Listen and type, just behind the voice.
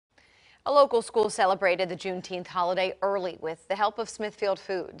A local school celebrated the Juneteenth holiday early with the help of Smithfield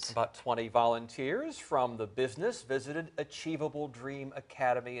Foods. About 20 volunteers from the business visited Achievable Dream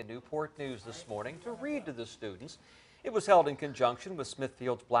Academy in Newport News this morning to read to the students. It was held in conjunction with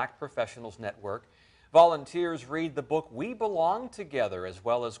Smithfield's Black Professionals Network. Volunteers read the book We Belong Together, as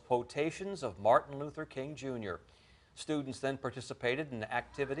well as quotations of Martin Luther King Jr. Students then participated in an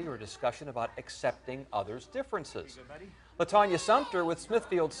activity or discussion about accepting others' differences. LaTanya Sumter with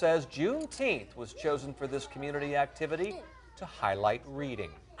Smithfield says Juneteenth was chosen for this community activity to highlight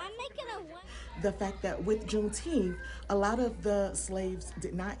reading. The fact that with Juneteenth, a lot of the slaves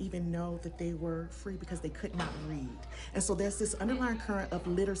did not even know that they were free because they could not read. And so there's this underlying current of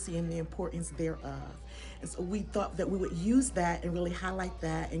literacy and the importance thereof. And so we thought that we would use that and really highlight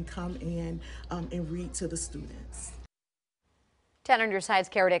that and come in and read to the students. 10 on your side's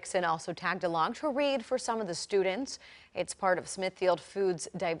Kara Dixon also tagged along to read for some of the students. It's part of Smithfield Foods'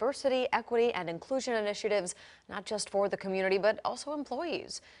 diversity, equity, and inclusion initiatives, not just for the community, but also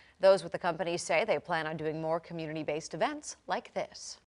employees. Those with the company say they plan on doing more community-based events like this.